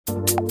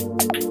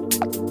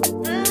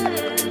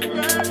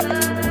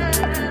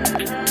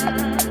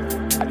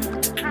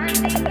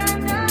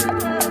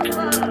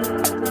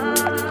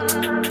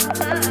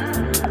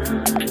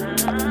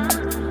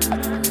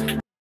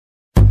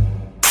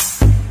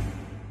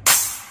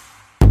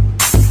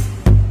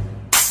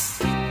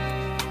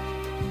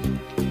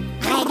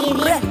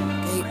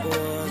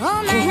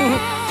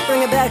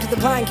back to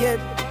the pine, kid.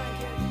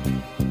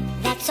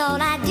 That's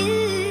all I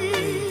do.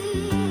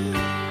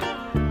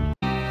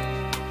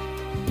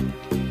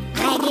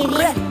 I give you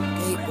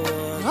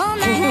all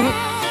my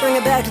life. Bring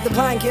it back to the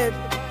pine, kid.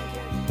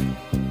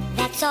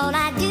 That's all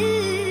I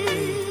do.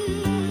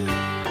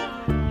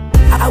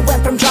 I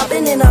went from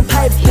dropping in on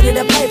pipes, put it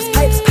up pipes,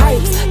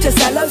 to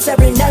cellos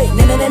every night,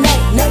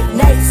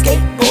 night.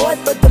 Skateboard,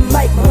 but the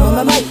mic,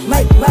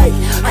 mic.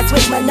 I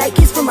switch my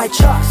Nikes for my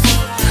chucks.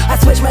 I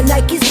switch my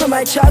Nikes for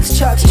my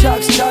chucks. I switch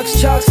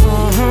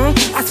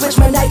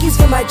my Nikes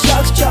for my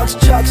chucks.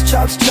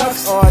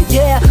 Oh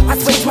yeah, I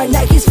switch my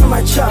Nikes for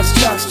my chucks.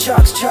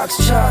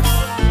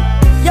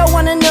 Y'all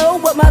wanna know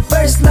what my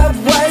first love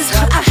was?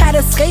 I had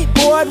a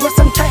skateboard with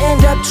some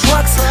tightened up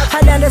trucks. I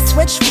learned a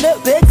switch,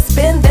 flip, big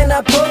spin, then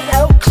I pulled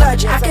out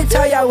clutch. I can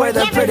tell y'all where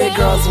the pretty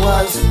girls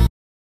was.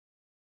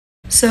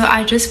 So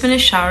I just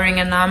finished showering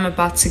and now I'm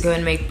about to go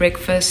and make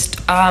breakfast.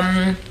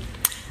 I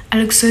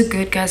look so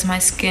good, guys. My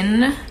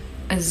skin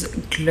is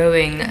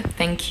glowing.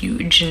 Thank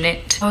you,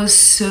 Jeanette. I was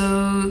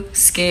so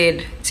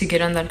scared to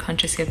get on that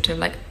contraceptive.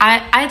 Like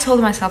I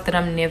told myself that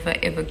I'm never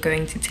ever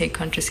going to take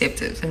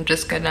contraceptives. I'm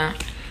just gonna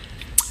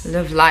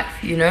live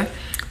life, you know.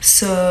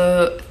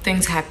 So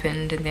things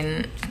happened and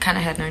then I kind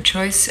of had no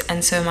choice,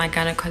 and so my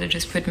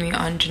gynecologist put me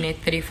on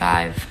Jeanette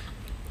 35.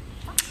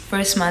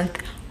 First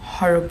month,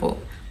 horrible,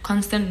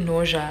 constant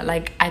nausea.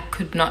 Like I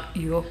could not,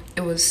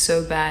 it was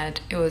so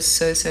bad. It was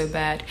so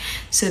bad.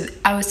 So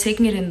I was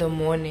taking it in the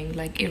morning,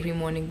 like every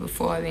morning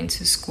before I went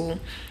to school,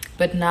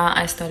 but now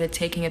I started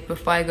taking it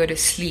before I go to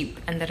sleep,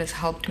 and that has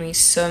helped me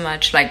so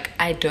much. Like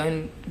I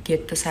don't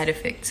get the side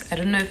effects. I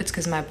don't know if it's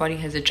because my body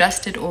has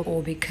adjusted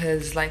or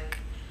because like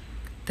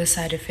the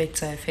side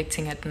effects are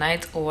affecting at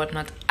night or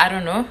whatnot. I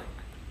don't know.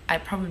 I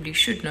probably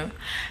should know,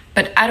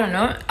 but I don't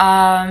know.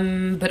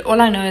 But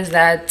all I know is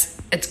that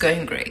it's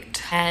going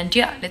great. And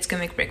yeah, let's go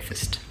make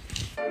breakfast.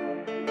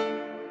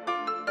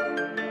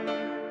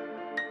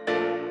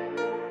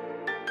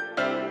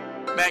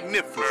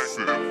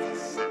 Magnificent.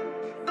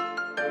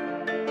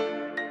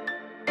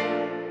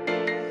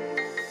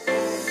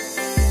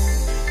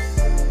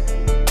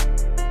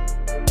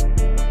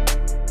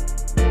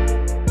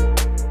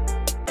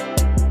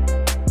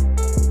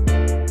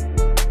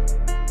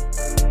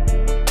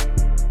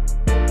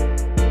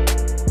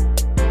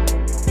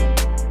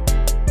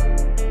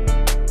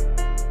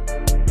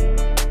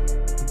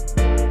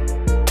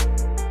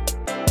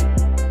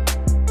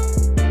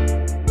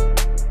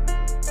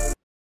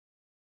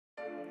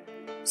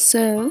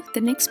 So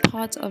the next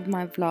part of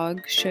my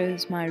vlog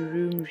shows my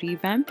room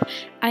revamp.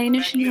 I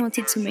initially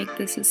wanted to make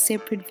this a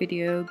separate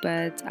video,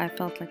 but I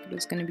felt like it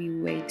was going to be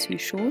way too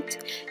short,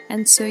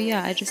 and so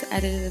yeah, I just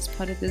added it as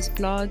part of this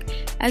vlog.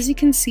 As you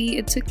can see,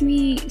 it took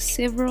me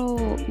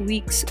several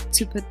weeks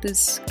to put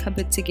this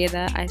cupboard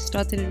together. I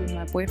started it when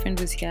my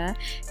boyfriend was here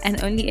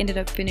and only ended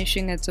up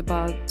finishing it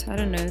about, I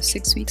don't know,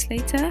 6 weeks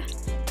later.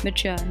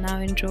 But yeah,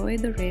 now enjoy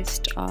the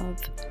rest of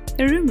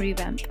the room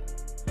revamp.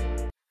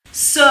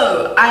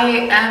 So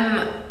I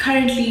am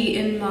currently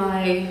in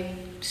my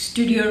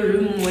studio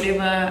room,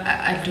 whatever,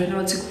 I don't know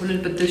what to call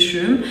it, but this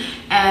room,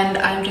 and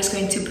I'm just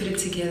going to put it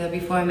together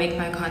before I make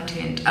my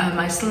content.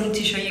 I still need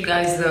to show you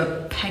guys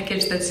the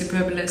package that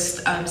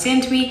Superbalist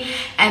sent me,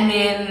 and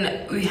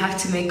then we have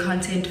to make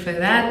content for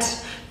that.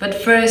 But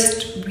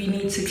first we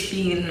need to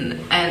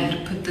clean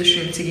and put this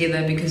room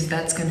together, because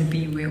that's going to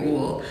be where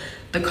all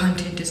the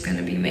content is going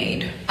to be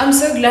made. I'm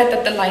so glad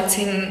that the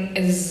lighting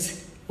is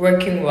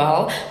working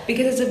well,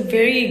 because it's a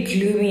very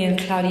gloomy and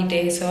cloudy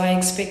day, so I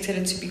expected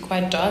it to be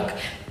quite dark,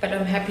 but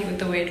I'm happy with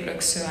the way it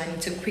looks, so I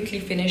need to quickly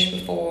finish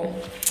before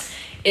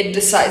it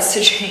decides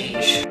to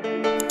change.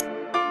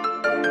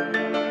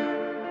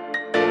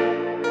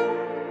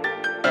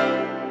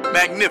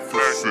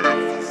 Magnificent.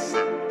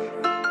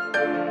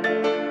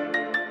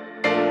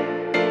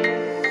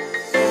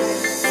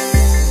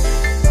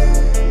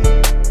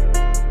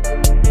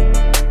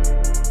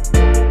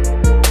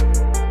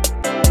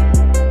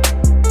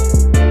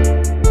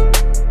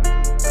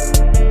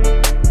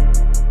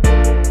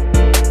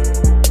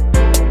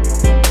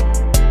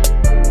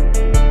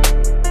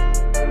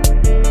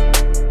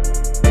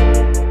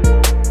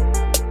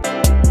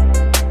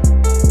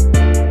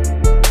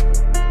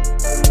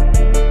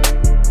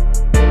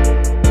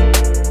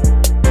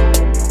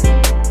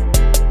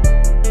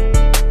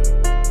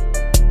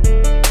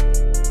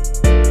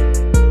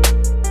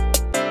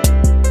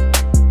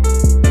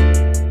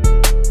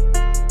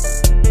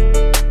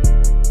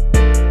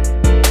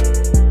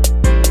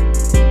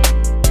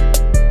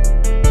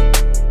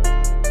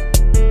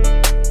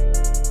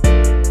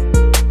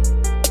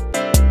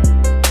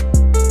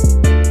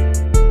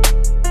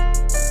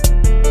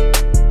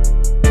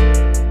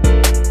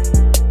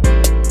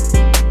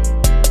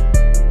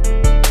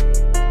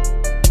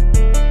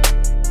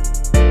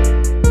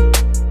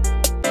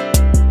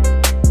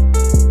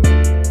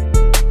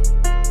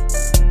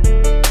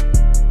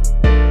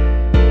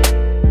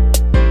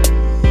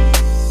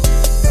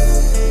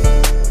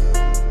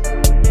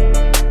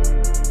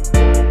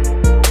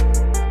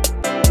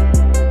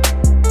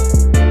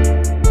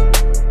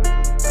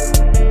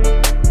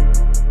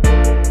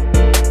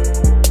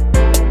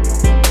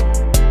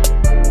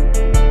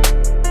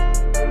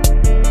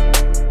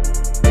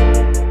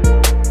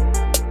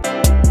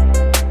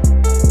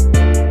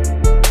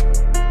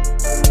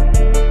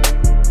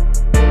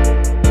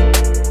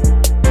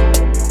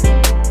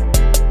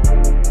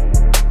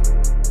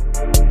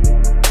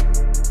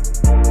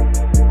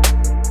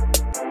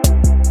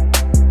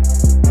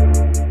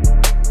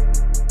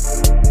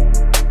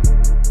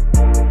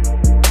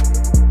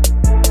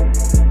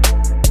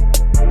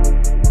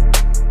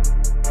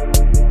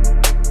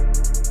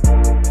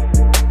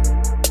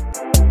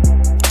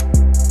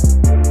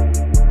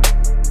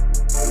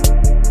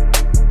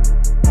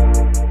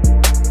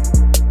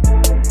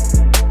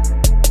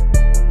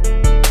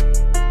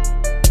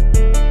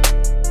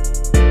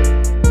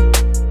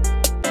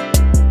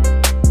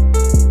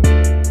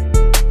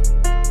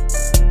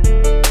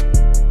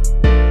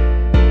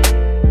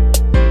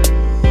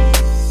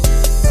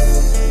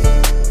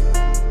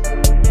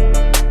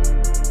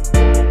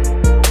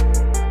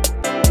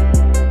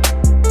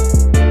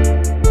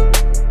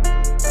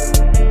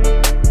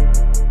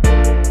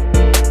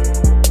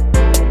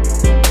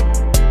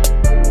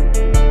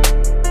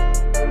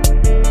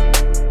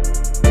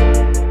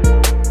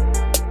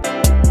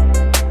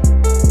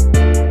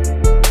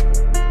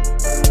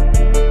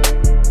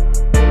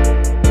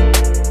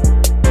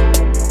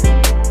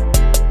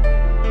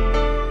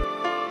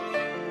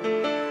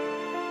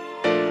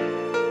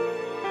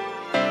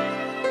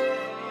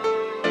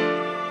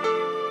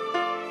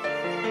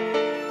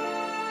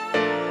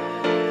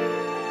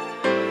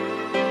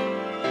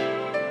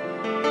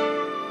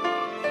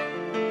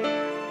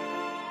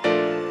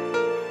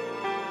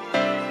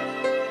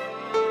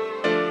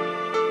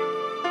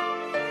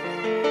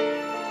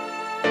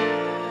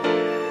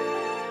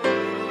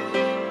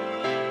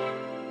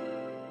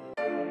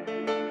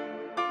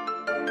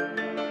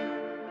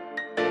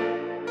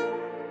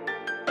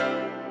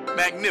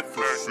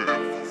 magnificent.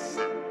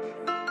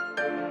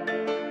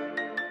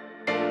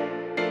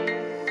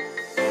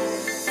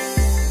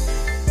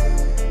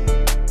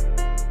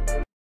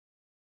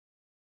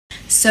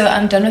 So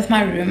I'm done with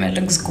my room. It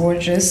looks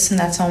gorgeous and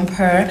that's on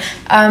per.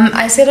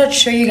 I said I'd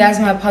show you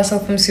guys my parcel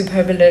from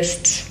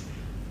Superbalist.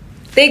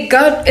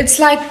 It's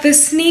like the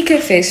sneaker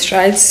fest,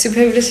 right?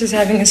 Superbalist is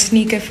having a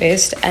sneaker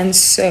fest, and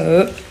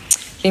so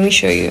let me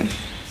show you.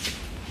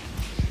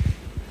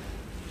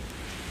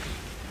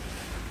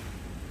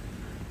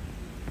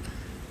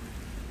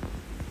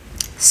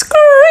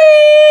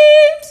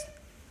 Screams!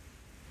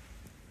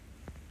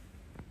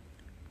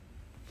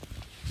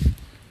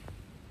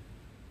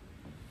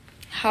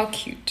 How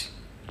cute.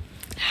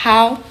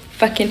 How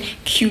fucking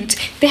cute.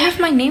 They have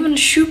my name in a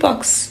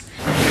shoebox.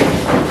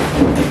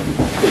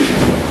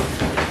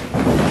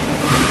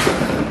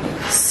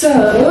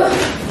 So,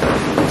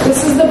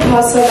 this is the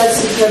parcel that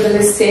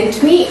Superbalist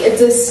sent me.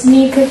 It's a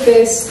Sneaker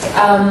Fest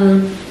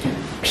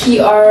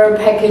PR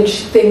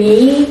package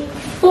thingy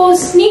for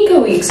Sneaker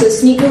Week. So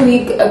Sneaker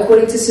Week,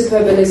 according to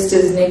Superbalist,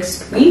 is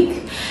next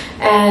week.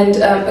 And,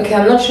 okay,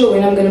 I'm not sure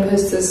when I'm going to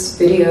post this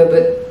video,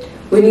 but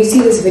when you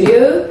see this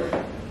video,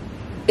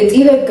 it's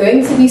either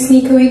going to be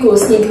Sneaker Week or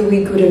Sneaker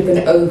Week would have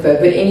been over.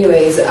 But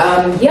anyways,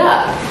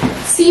 yeah.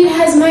 See, it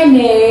has my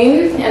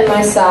name and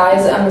my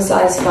size. I'm a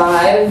size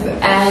 5.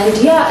 And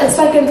yeah, it's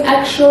like an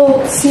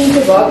actual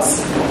sneaker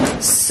box.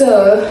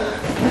 So,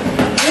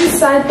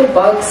 inside the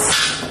box,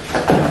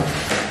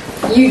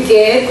 you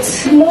get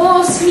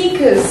more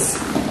sneakers.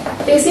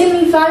 They sent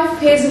me 5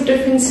 pairs of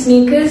different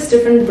sneakers,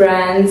 different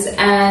brands.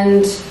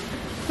 And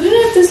I don't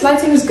know if this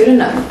lighting is good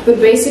enough. But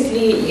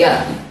basically,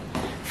 yeah.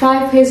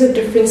 5 pairs of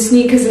different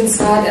sneakers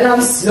inside, and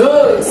I'm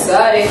so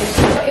excited.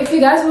 If you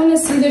guys want to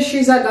see the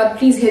shoes I got,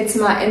 please head to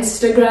my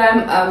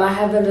Instagram. I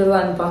have a little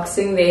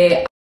unboxing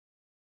there.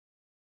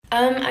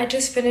 I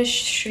just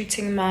finished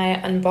shooting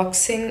my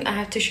unboxing. I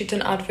have to shoot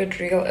an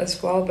outfit reel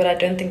as well, but I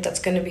don't think that's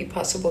going to be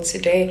possible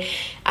today.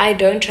 I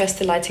don't trust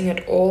the lighting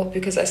at all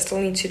because I still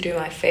need to do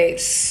my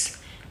face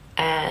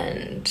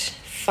and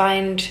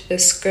find the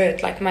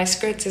skirt. Like, my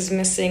skirt is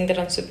missing that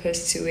I'm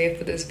supposed to wear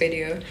for this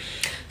video.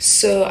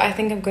 So I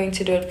think I'm going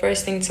to do it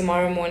first thing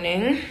tomorrow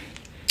morning.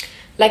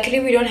 Luckily,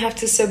 we don't have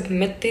to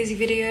submit these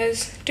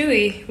videos, do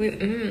we?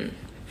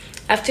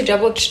 I have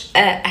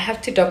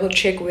to double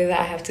check whether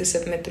I have to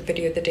submit the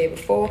video the day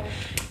before.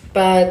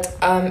 But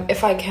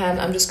if I can,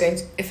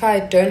 if I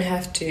don't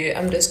have to,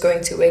 I'm just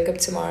going to wake up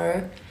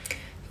tomorrow,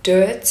 do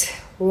it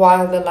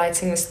while the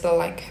lighting is still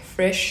like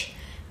fresh,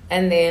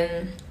 and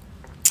then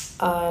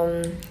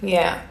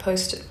yeah,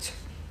 post it.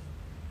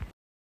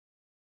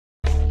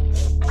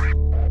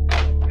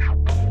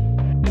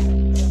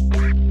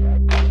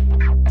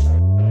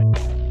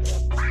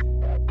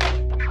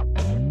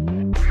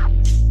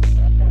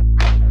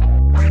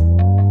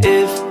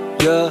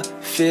 You're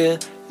feeling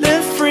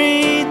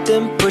free,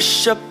 then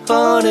push up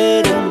on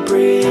it and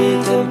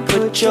breathe, and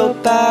put your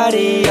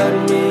body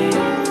on me.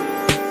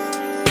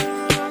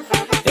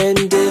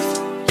 And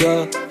if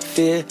you're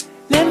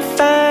feeling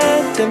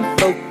fine, then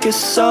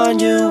focus on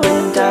you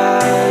and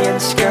I,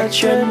 and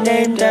scratch your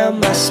name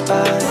down my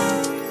spine.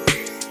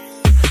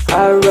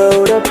 I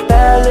wrote a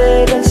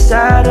ballad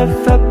inside of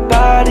her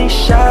body,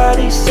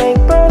 shawty sang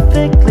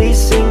perfectly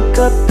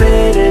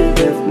syncopated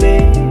with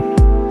me.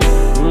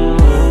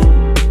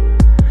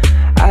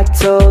 I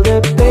told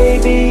her,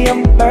 baby,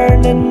 I'm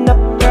burning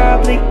up,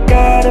 probably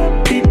gotta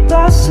be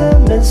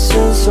blossoming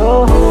soon,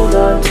 so hold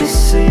on to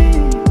see.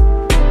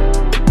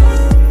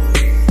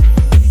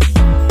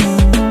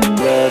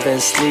 Love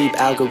and sleep,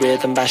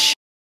 algorithm by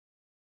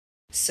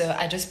So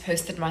I just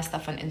posted my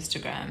stuff on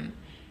Instagram,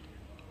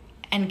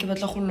 and ke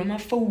batla go loma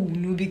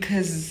phone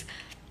because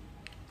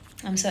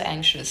I'm so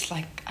anxious.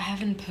 Like, I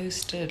haven't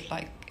posted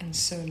like in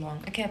so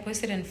long. Okay, I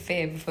posted in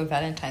Feb for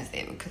Valentine's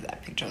Day because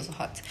that picture was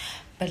hot,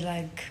 but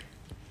like,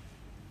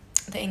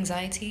 the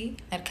anxiety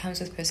that comes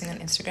with posting on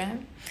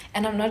Instagram,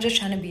 and I'm not just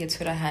trying to be a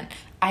Twitter hand,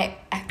 I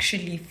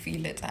actually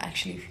feel it. I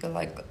actually feel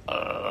like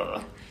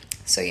ugh.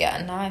 So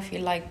yeah, now I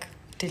feel like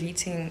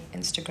deleting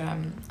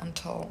Instagram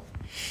until,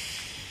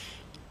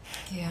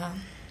 yeah,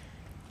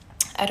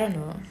 I don't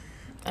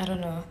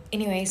know.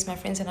 Anyways, my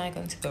friends and I are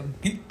going to the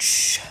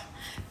beach.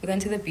 We're going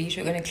to the beach,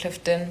 we're going to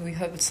Clifton. We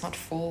hope it's not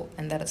full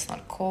and that it's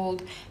not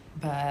cold,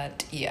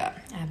 but yeah,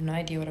 I have no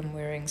idea what I'm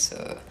wearing,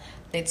 so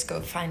let's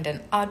go find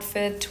an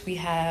outfit. We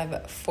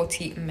have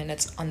 40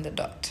 minutes on the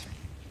dot.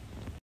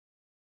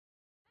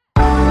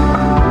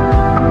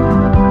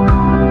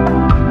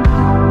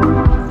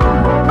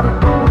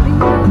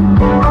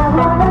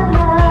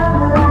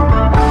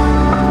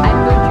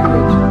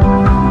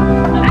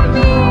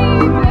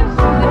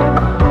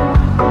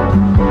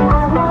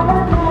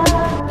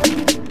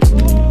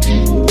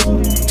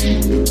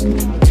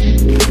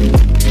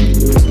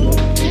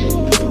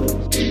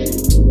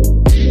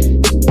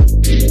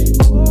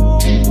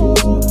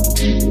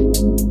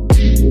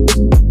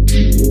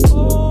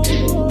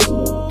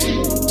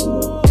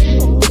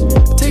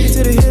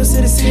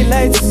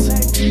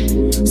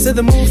 Said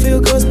the moon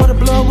feel good, spot a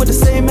blow with the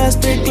same ass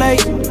big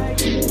light.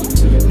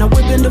 Now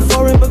whipping the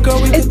foreign, but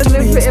girl, we It's could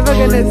do the forever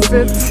gonna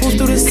exploring. sit. Move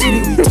through the city,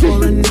 we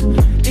touring.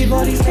 Leave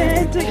all these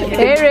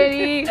Hey,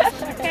 ready?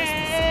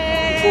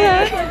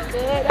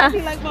 I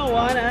feel like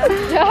Moana.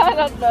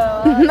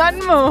 Not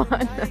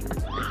Moana.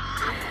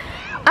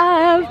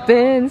 I've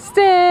been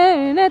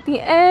staring at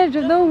the edge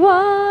of the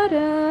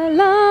water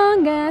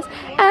long as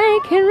I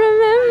can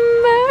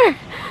remember,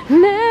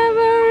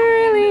 never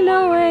really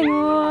knowing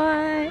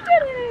why.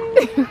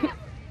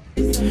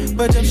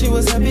 But if she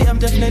was happy, I'm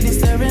definitely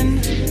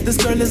staring. This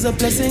girl is a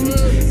blessing.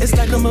 It's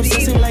like I'm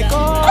obsessing, like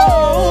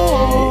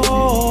oh.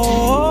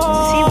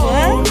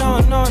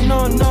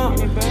 No.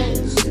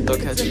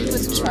 Don't catch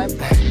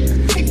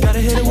it. Gotta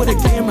hit it with a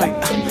game right.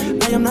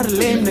 I am not a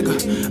lame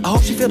nigga. I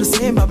hope she feel the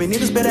same, Bobby.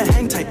 Niggas better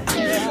hang tight.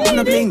 I'm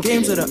not playing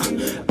games with her.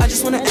 I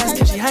just wanna ask,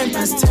 can she hang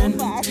past 10?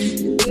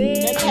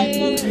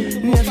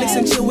 Netflix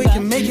and chill, we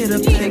can make it a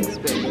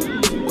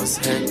thing. What's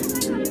happening?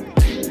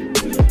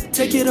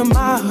 Take it to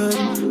my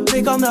hood,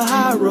 take on the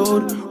high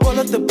road. Roll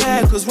up the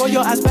bag, cause roll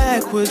your eyes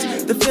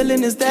backwards. The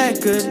feeling is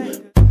that good.